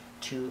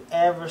to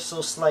ever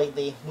so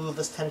slightly move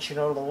this tension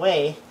out of the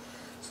way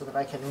so that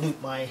I can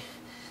loop my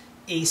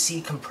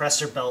AC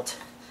compressor belt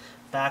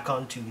back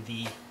onto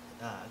the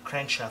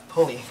crankshaft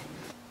pulley.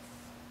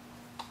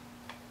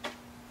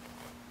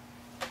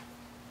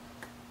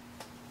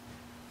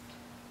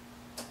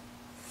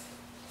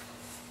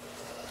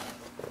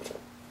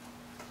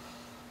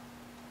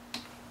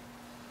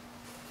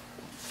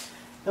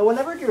 Now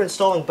whenever you're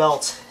installing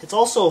belts, it's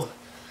also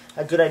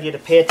a good idea to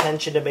pay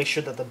attention to make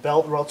sure that the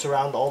belt routes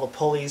around all the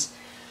pulleys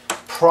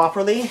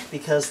properly,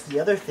 because the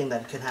other thing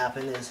that could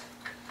happen is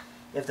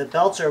If the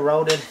belts are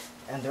eroded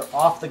and they're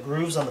off the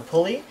grooves on the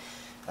pulley,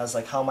 as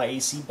like how my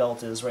AC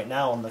belt is right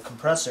now on the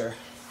compressor,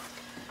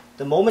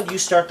 the moment you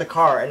start the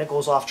car and it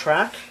goes off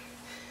track,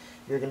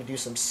 you're going to do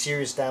some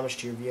serious damage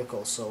to your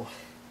vehicle. So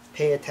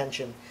pay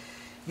attention.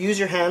 Use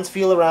your hands,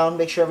 feel around,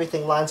 make sure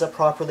everything lines up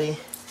properly,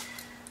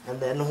 and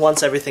then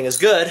once everything is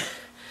good,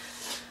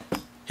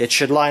 it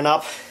should line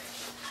up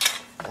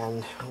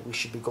and we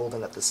should be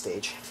golden at this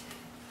stage.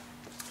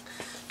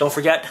 Don't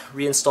forget,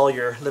 reinstall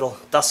your little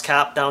dust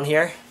cap down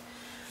here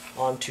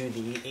onto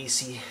the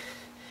AC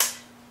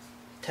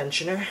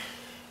tensioner.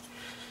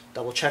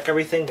 Double check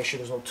everything, make sure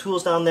there's no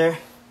tools down there.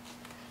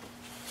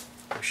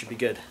 We should be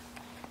good.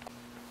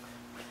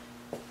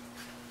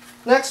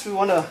 Next, we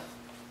want to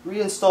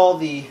reinstall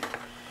the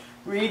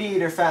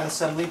radiator fan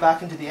assembly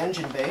back into the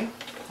engine bay.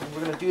 And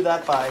we're going to do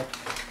that by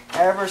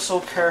ever so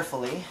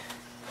carefully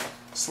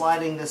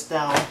sliding this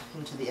down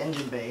into the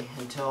engine bay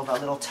until that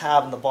little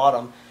tab in the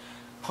bottom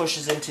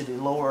pushes into the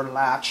lower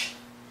latch,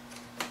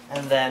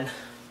 and then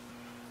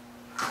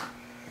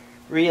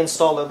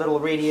reinstall the little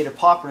radiator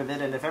pop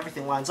rivet, and if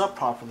everything lines up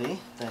properly,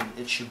 then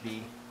it should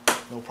be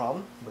no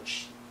problem,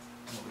 which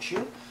no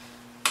issue.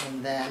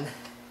 And then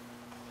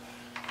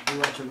we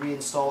want to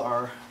reinstall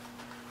our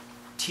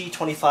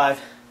T25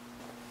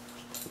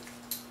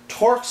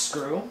 torque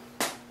screw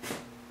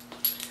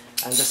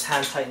and just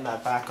hand tighten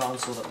that back on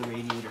so that the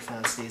radiator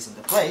fan stays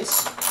into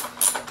place.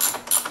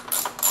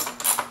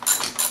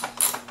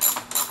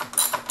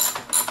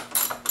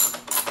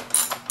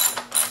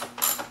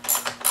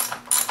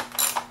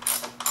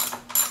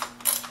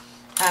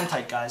 Hand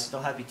tight, guys,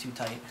 don't have to be too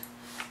tight.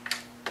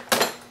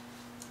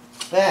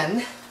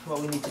 Then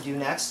what we need to do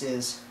next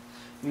is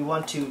we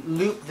want to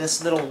loop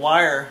this little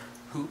wire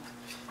hoop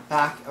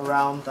back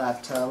around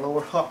that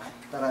lower hook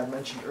that I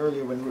mentioned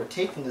earlier when we were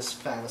taking this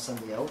fan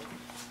assembly out.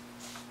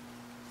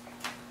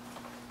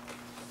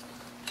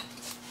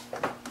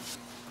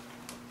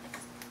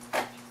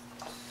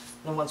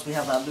 And once we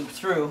have that loop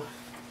through,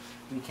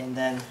 we can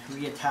then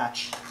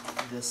reattach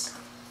this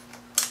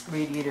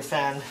radiator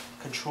fan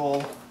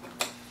control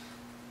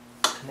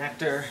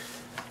connector.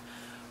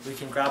 We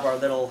can grab our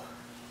little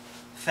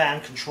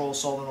fan control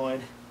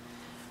solenoid.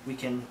 We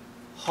can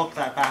hook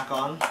that back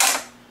on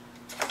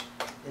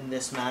in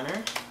this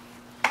manner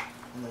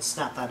and then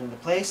snap that into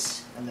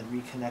place and then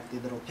reconnect the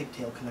little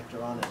pigtail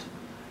connector on it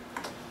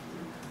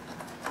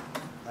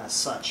as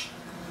such.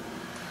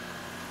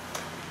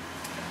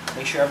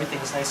 Make sure everything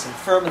is nice and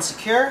firm and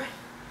secure.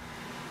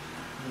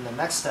 And the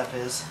next step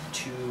is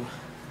to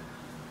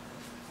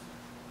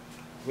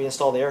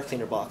reinstall the air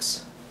cleaner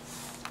box.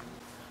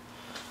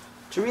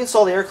 To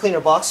reinstall the air cleaner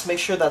box, make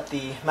sure that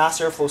the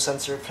mass airflow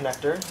sensor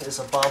connector is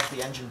above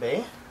the engine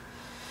bay.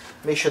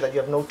 Make sure that you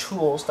have no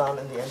tools down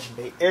in the engine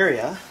bay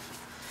area.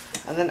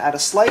 And then at a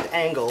slight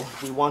angle,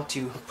 we want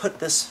to put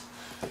this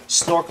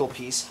snorkel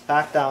piece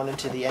back down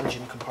into the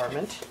engine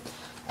compartment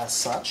as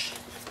such.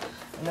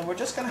 And then we're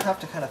just going to have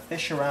to kind of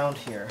fish around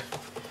here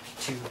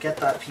to get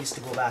that piece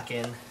to go back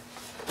in,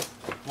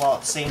 while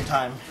at the same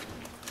time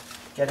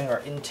getting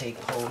our intake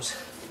hose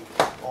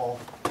all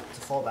to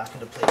fall back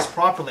into place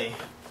properly.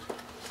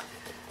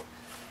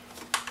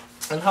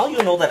 And how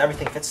you'll know that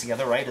everything fits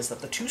together right is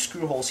that the two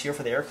screw holes here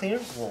for the air cleaner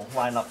will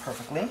line up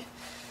perfectly.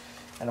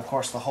 And of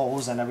course the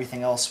hose and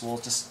everything else will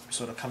just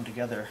sort of come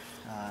together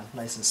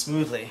nice and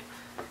smoothly.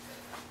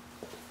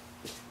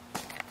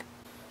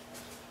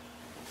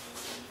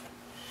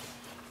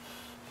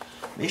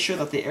 Make sure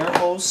that the air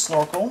hose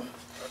snorkel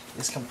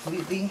is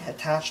completely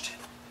attached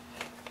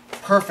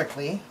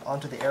perfectly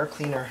onto the air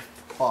cleaner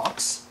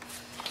box,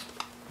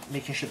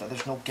 making sure that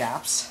there's no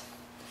gaps.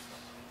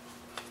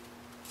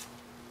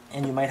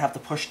 And you might have to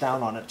push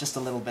down on it just a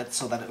little bit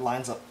so that it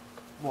lines up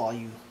while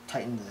you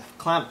tighten the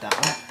clamp down.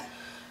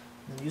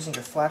 And using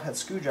your flathead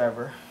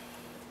screwdriver,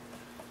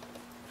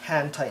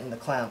 hand tighten the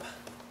clamp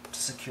to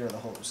secure the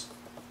hose.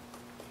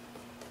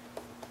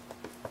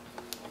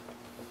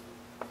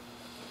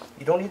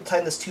 You don't need to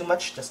tighten this too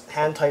much, just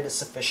hand tight is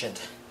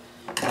sufficient.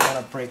 You don't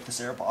want to break this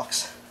air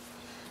box.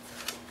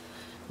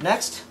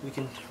 Next, we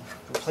can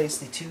replace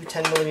the two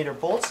 10mm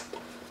bolts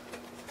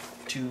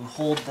to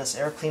hold this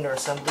air cleaner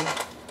assembly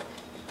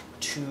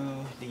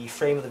to the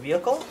frame of the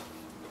vehicle.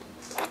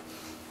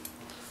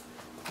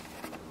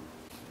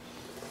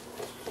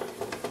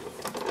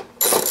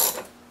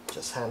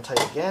 Just hand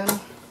tight again,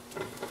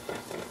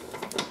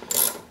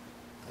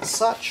 as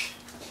such.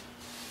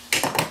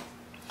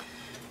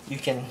 You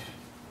can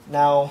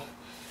now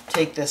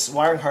take this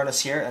wiring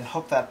harness here and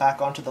hook that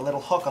back onto the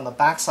little hook on the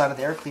back side of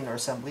the air cleaner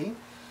assembly.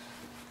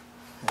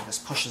 And this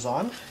pushes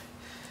on.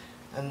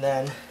 And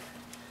then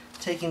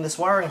taking this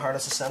wiring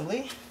harness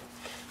assembly,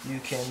 you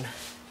can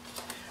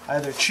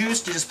either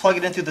choose to just plug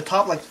it in through the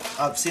top like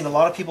I've seen a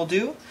lot of people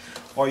do,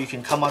 or you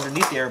can come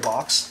underneath the air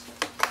box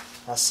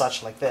as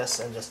such like this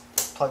and just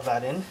plug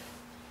that in,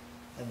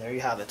 and there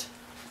you have it.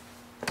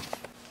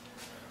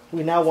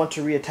 We now want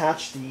to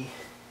reattach the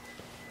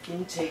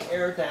intake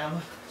air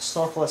dam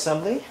snorkel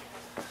assembly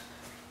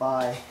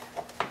by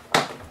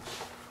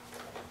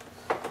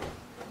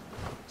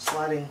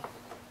sliding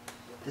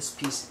this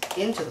piece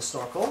into the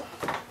snorkel.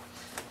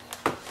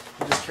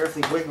 I'm just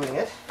carefully wiggling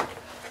it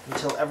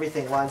until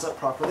everything lines up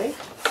properly.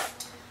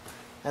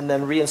 And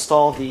then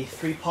reinstall the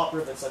 3 pop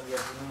rivets that we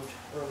have removed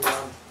earlier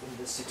on in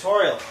this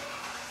tutorial.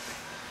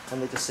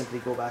 And they just simply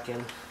go back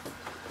in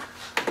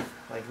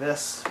like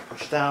this,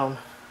 push down,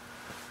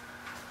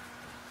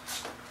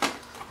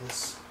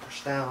 this,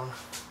 push down,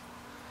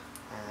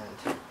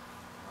 and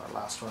our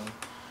last one,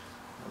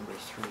 number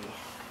 3,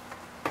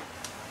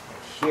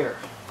 right here.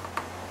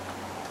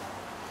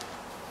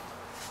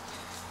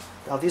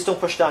 Now if these don't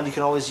push down, you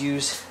can always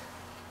use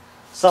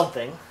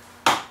something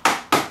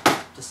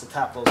just to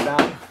tap those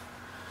down.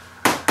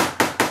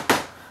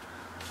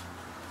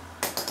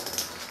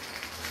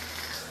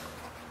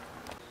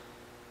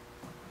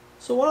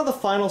 So one of the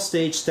final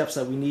stage steps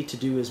that we need to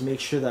do is make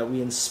sure that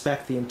we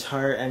inspect the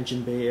entire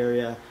engine bay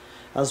area,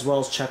 as well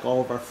as check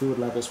all of our fluid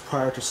levels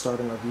prior to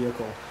starting our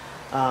vehicle.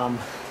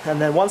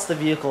 And then once the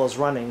vehicle is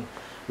running,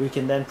 we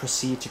can then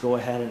proceed to go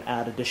ahead and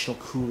add additional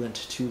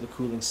coolant to the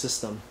cooling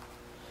system.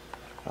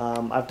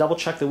 I've double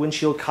checked the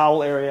windshield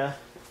cowl area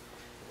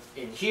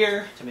in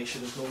here to make sure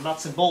there's no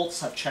nuts and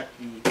bolts. I've checked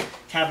the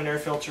cabin air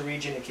filter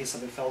region in case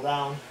something fell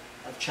down.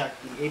 I've checked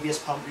the ABS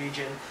pump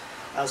region,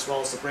 as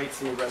well as the brake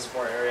fluid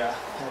reservoir area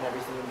and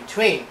everything in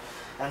between.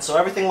 And so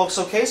everything looks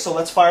okay, so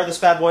let's fire this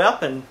bad boy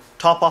up and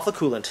top off the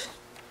coolant.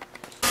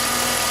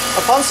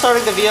 Upon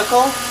starting the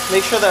vehicle,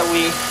 make sure that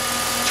we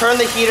turn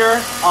the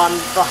heater on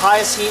the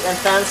highest heat and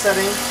fan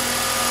setting,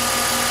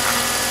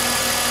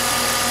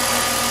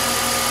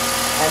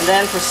 and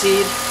then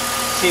proceed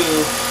to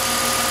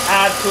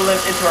add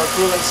coolant into our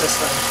cooling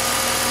system.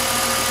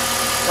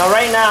 Now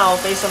right now,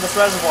 based on this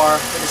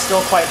reservoir, it is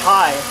still quite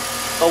high.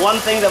 But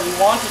one thing that we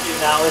want to do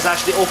now is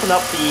actually open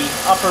up the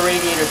upper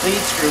radiator bleed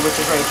screw, which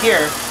is right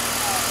here.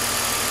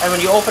 And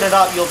when you open it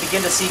up, you'll begin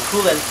to see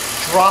coolant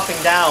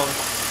dropping down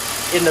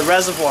in the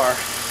reservoir.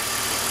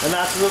 And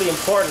that's really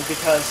important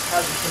because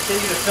as we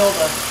continue to fill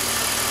the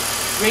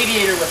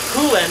radiator with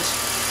coolant,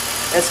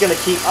 it's going to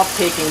keep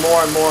uptaking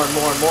more and more and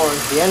more and more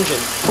into the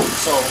engine.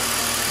 So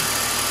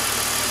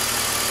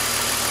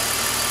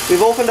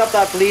we've opened up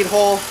that bleed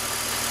hole.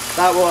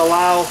 That will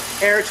allow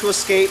air to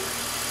escape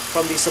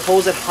from the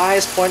supposed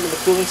highest point in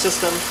the cooling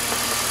system.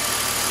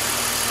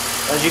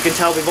 As you can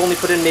tell, we've only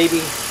put in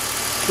maybe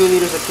 2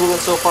 liters of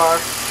coolant so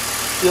far.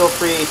 Feel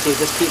free to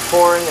just keep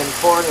pouring and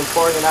pouring and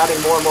pouring and adding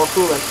more and more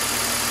coolant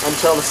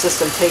until the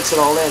system takes it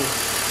all in.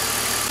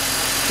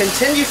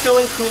 Continue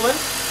filling coolant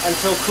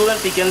until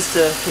coolant begins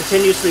to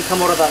continuously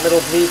come out of that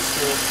little bleed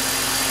screw.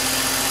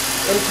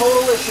 In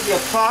total, it should be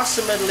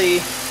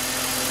approximately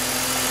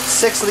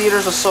 6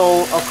 liters or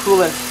so of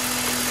coolant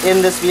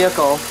in this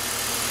vehicle.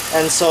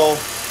 And so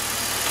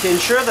to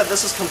ensure that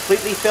this is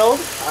completely filled,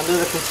 I'm going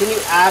to continue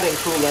adding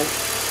coolant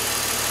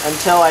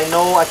until I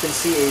know I can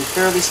see a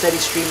fairly steady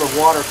stream of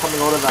water coming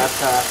out of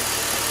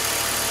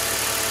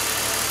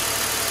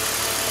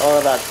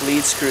that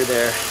bleed screw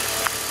there.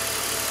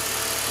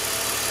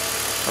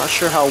 Not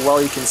sure how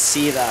well you can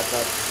see that,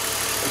 but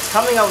it's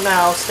coming out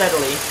now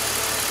steadily.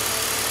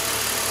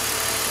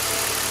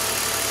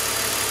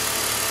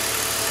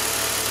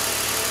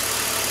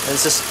 And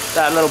it's just,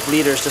 that little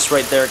bleeder is just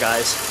right there,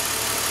 guys.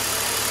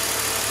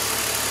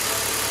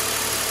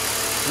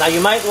 Now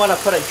you might want to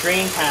put a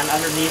drain pan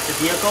underneath the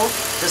vehicle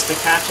just to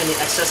catch any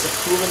excessive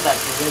coolant that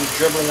is going to be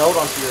dribbling out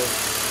onto your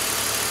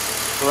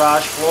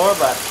garage floor,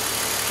 but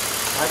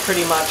I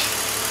pretty much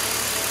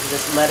am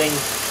just letting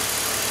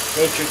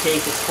nature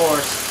take its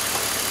course.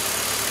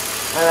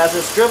 And as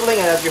it's dribbling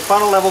and as your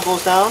funnel level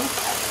goes down,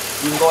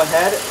 you can go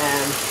ahead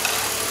and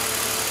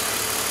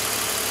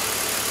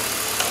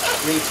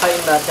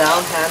re-tighten that down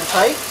hand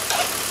tight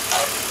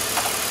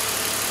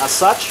as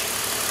such,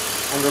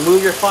 and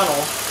remove your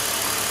funnel.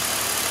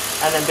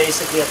 And then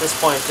basically at this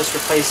point, just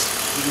replace,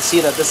 you can see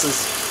that this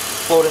is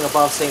floating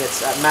above saying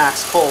it's at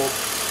max cold,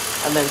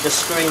 and then just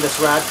screwing this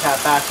rad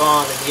cap back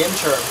on in the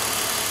interim.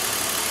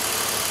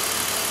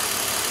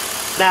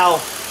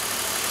 Now,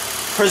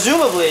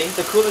 presumably,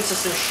 the cooling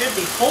system should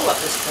be full at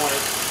this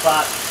point,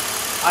 but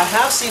I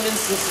have seen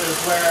instances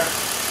where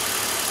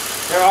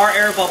there are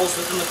air bubbles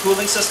within the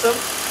cooling system,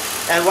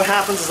 and what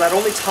happens is that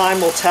only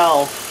time will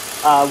tell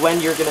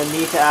when you're going to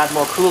need to add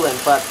more coolant.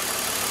 But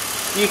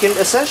you can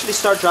essentially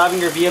start driving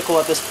your vehicle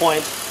at this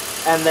point,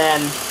 and then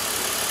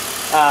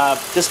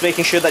just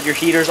making sure that your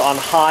heater's on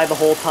high the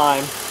whole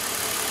time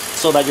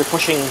so that you're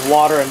pushing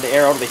water and the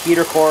air out of the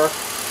heater core.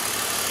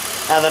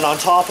 And then on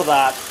top of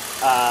that,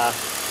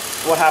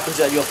 what happens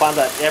is that you'll find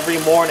that every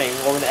morning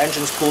when the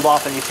engine's cooled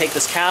off and you take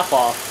this cap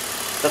off,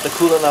 that the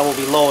coolant level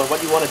will be low. And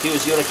what you want to do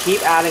is you want to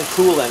keep adding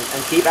coolant and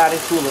keep adding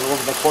coolant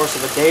over the course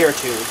of a day or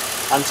two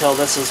until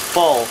this is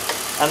full.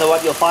 And then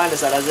what you'll find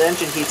is that as the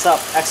engine heats up,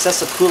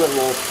 excessive coolant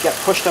will get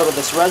pushed out of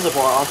this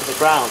reservoir onto the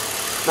ground.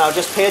 Now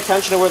just pay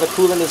attention to where the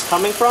coolant is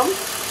coming from,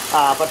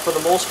 but for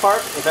the most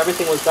part, if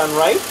everything was done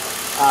right,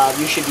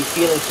 you should be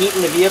feeling heat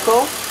in the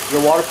vehicle,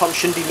 your water pump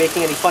shouldn't be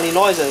making any funny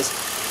noises,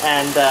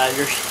 and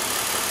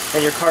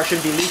your car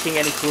shouldn't be leaking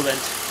any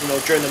coolant,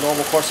 during the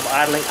normal course of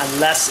idling,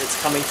 unless it's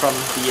coming from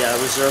the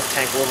reserve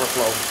tank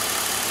overflow.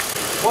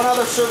 One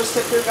other service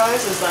tip here,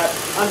 guys, is that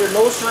under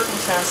no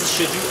circumstances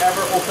should you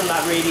ever open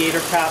that radiator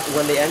cap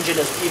when the engine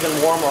is even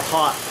warm or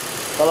hot.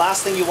 The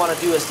last thing you want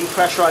to do is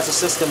depressurize the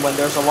system when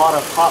there's a lot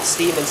of hot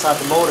steam inside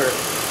the motor,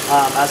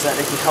 as that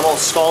it can come out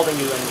scalding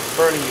you and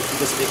burning you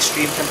because of the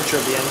extreme temperature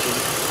of the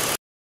engine.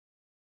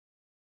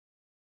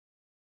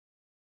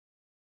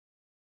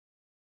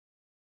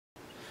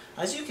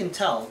 As you can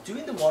tell,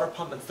 doing the water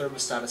pump and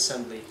thermostat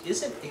assembly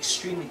isn't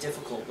extremely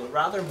difficult, but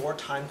rather more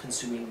time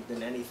consuming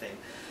than anything.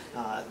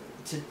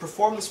 To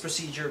perform this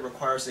procedure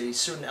requires a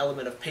certain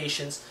element of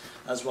patience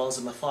as well as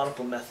a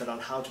methodical method on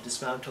how to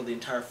dismantle the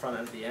entire front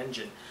end of the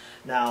engine.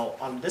 Now,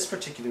 on this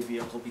particular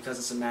vehicle, because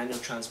it's a manual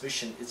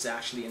transmission, it's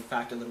actually in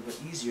fact a little bit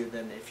easier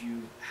than if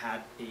you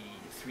had a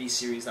 3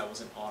 Series that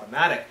was an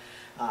automatic.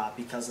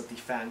 Because of the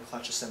fan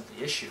clutch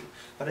assembly issue.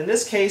 But in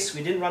this case,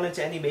 we didn't run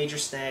into any major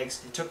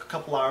snags. It took a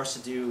couple hours to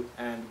do,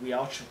 and we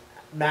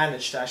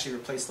managed to actually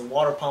replace the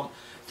water pump,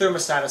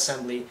 thermostat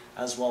assembly,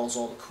 as well as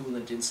all the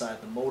coolant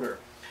inside the motor.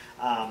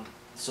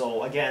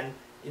 So again,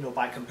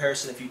 by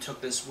comparison, if you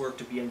took this work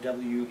to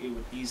BMW, it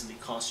would easily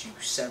cost you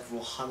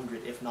several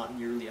hundred, if not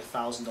nearly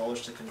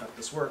 $1,000 to conduct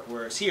this work.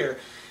 Whereas here,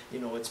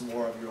 it's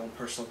more of your own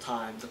personal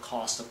time, the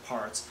cost of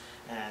parts,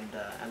 and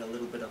a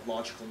little bit of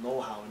logical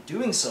know-how in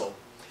doing so.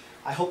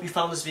 I hope you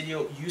found this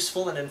video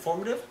useful and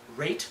informative.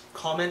 Rate,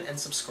 comment, and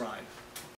subscribe.